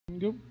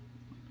Go.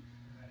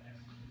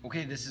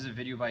 Okay, this is a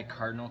video by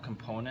Cardinal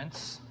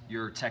Components,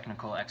 your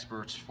technical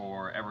experts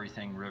for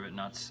everything rivet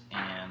nuts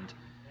and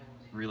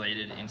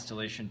related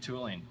installation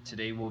tooling.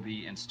 Today we'll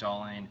be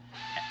installing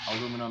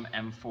aluminum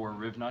M4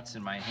 Rivnuts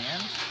in my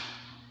hand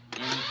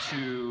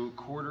into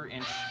 1/4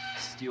 inch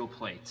steel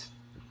plate.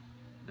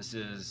 This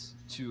is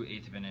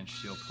 2/8 of an inch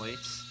steel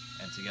plates,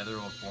 and together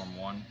will form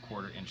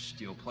 1/4 inch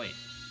steel plate.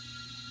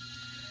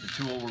 The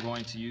tool we're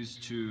going to use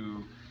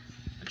to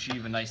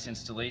achieve a nice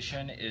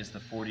installation is the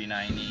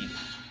 4090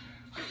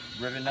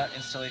 Rivet nut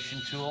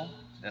installation tool.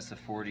 That's the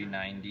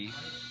 4090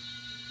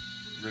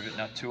 Rivet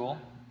nut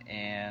tool,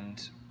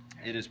 and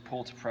it is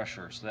pull to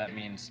pressure. So that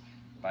means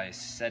by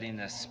setting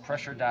this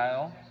pressure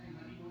dial,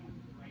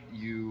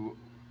 you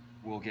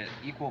will get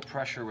equal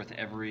pressure with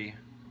every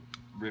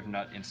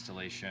Rivnut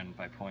installation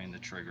by pulling the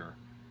trigger.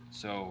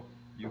 So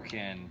you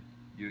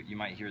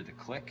might hear the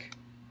click,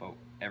 but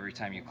every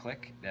time you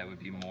click, that would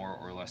be more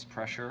or less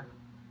pressure.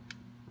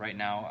 Right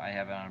now I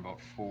have it on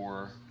about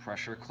 4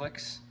 pressure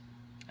clicks,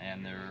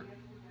 and there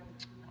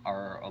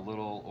are a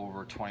little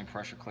over 20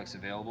 pressure clicks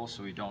available,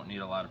 so we don't need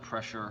a lot of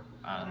pressure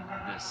on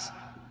this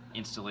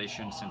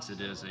installation since it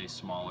is a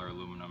smaller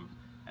aluminum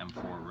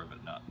M4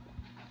 rivet nut.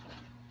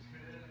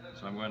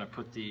 So I'm going to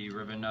put the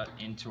rivet nut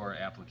into our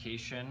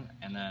application,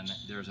 and then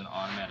there's an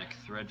automatic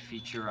thread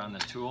feature on the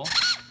tool.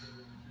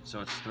 So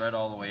it's thread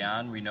all the way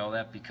on. We know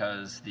that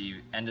because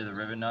the end of the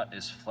rivet nut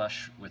is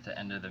flush with the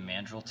end of the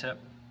mandrel tip.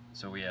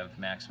 So we have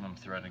maximum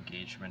thread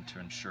engagement to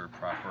ensure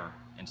proper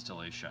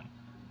installation.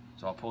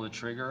 So I'll pull the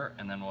trigger,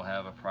 and then we'll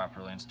have a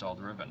properly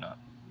installed rivet nut.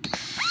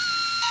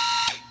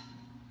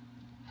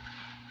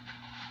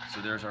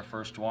 So there's our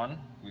first one.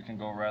 We can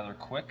go rather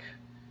quick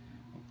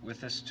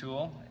with this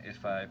tool.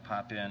 If I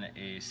pop in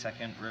a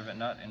second rivet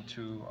nut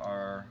into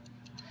our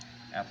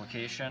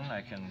application,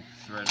 I can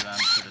thread it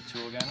onto the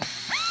tool again,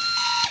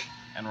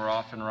 and we're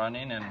off and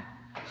running, and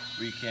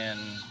we can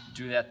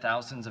do that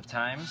thousands of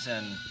times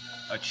and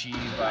achieve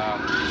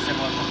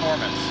similar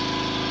performance.